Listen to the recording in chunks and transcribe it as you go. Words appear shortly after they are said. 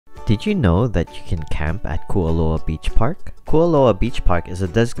Did you know that you can camp at KUALOA Beach Park? KUALOA Beach Park is a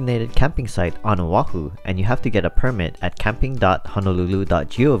designated camping site on Oahu, and you have to get a permit at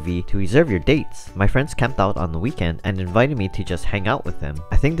camping.honolulu.gov to reserve your dates. My friends camped out on the weekend and invited me to just hang out with them.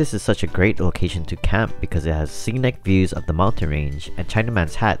 I think this is such a great location to camp because it has scenic views of the mountain range and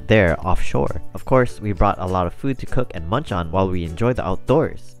Chinaman's Hat there offshore. Of course, we brought a lot of food to cook and munch on while we enjoy the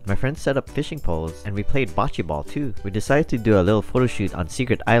outdoors. My friends set up fishing poles and we played bocce ball too. We decided to do a little photo shoot on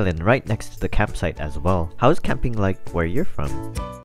Secret Island right next to the campsite as well. How's camping like where you're from?